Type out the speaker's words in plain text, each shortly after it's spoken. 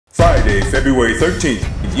Friday, February 13th,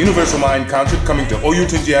 with Universal Mind Concert coming to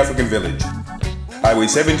Oyutunji African Village, Highway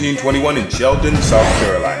 1721 in Sheldon, South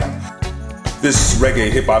Carolina. This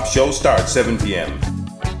reggae hip-hop show starts 7 p.m.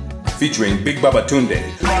 featuring Big Baba Tunde,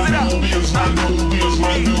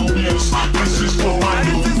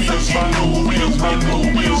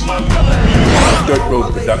 Dirt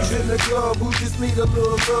Road Production,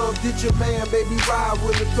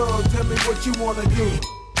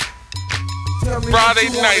 Friday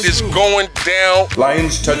night is going down.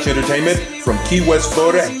 Lions Touch Entertainment from Key West,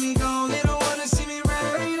 Florida,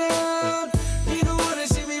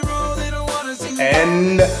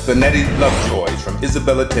 and the Nettie Lovejoys from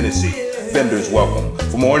Isabella, Tennessee. Vendors welcome.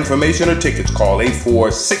 For more information or tickets, call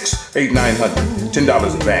 846-8900.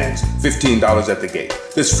 $10 advance, $15 at the gate.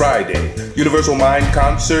 This Friday, Universal Mind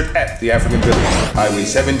Concert at the African Village, Highway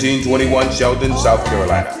 1721, Sheldon, South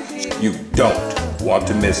Carolina. You don't want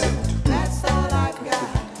to miss it.